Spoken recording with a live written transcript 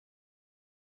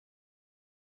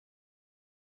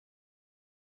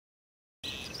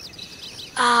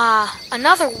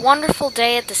Another wonderful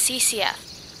day at the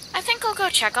CCF. I think I'll go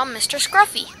check on Mr.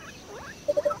 Scruffy.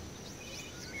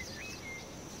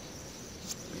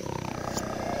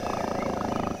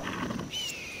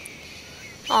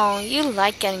 Oh, you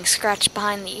like getting scratched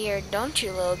behind the ear, don't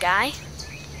you, little guy?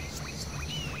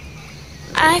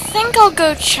 I think I'll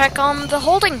go check on the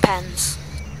holding pens.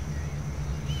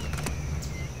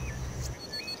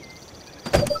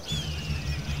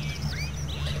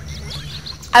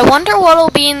 I wonder what'll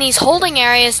be in these holding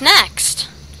areas next.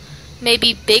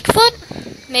 Maybe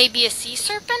Bigfoot? Maybe a sea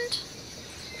serpent?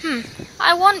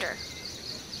 I wonder.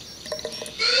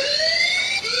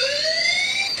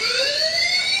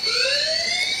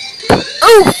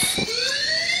 Oof!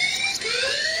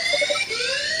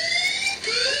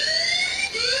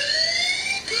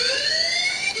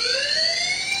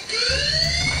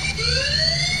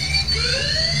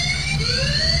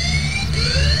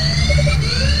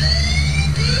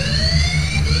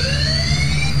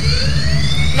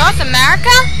 North America?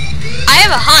 I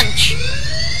have a hunch.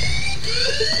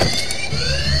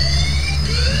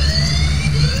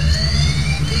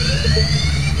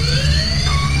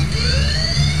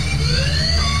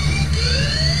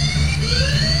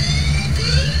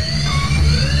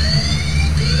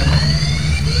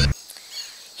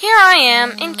 Here I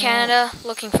am in Canada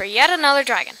looking for yet another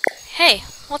dragon. Hey,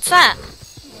 what's that?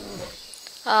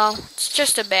 Oh, it's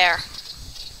just a bear.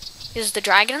 Is the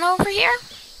dragon over here?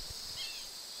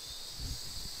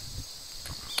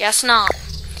 Guess not.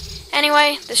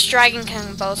 Anyway, this dragon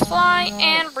can both fly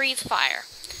and breathe fire.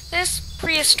 This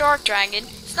prehistoric dragon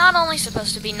is not only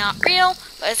supposed to be not real,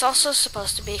 but it's also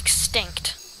supposed to be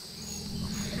extinct.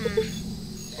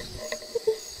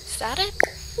 Is that it?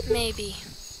 Maybe.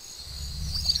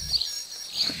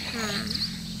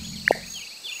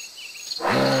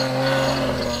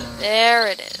 There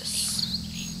it is.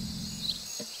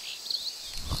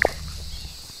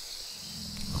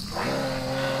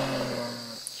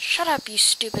 Shut up, you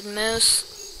stupid moose.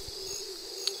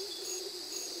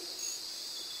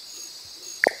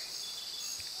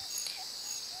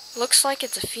 Looks like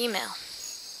it's a female.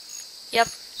 Yep,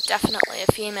 definitely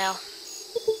a female.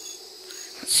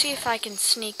 Let's see if I can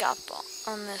sneak up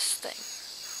on this thing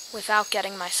without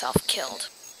getting myself killed.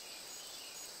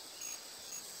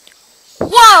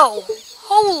 Whoa!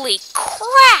 Holy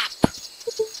crap!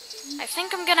 I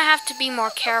think I'm gonna have to be more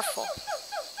careful.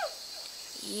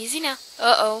 Easy now.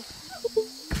 Uh-oh.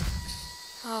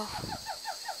 Oh.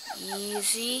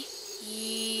 Easy.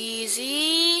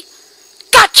 Easy.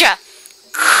 Gotcha!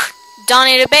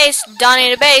 Donny to base. Donny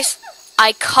to base.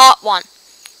 I caught one.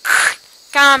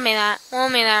 Got me that.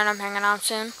 Want me there and I'm hanging out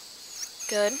soon.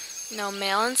 Good. No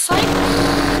male in sight.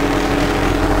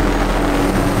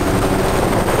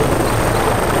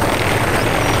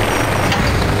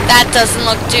 That doesn't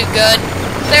look too good.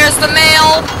 There's the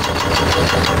male.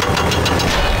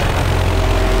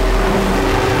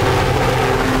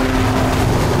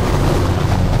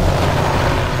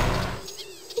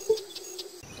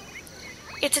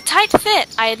 It's a tight fit,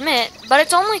 I admit, but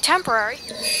it's only temporary.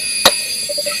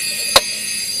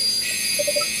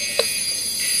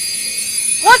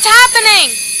 What's happening?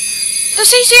 The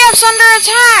CCF's under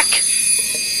attack!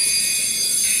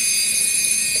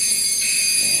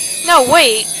 No,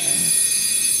 wait.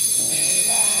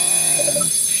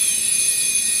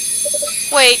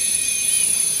 Wait.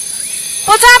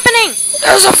 What's happening?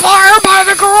 There's a fire by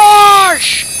the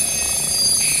garage!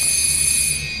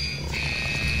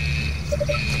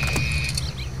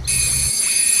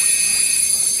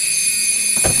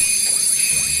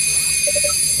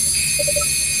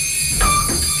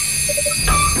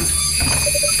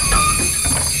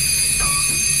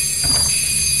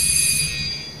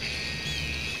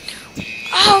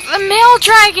 Oh, the male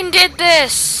dragon did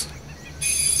this!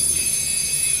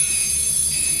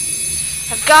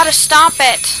 I've got to stop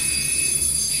it.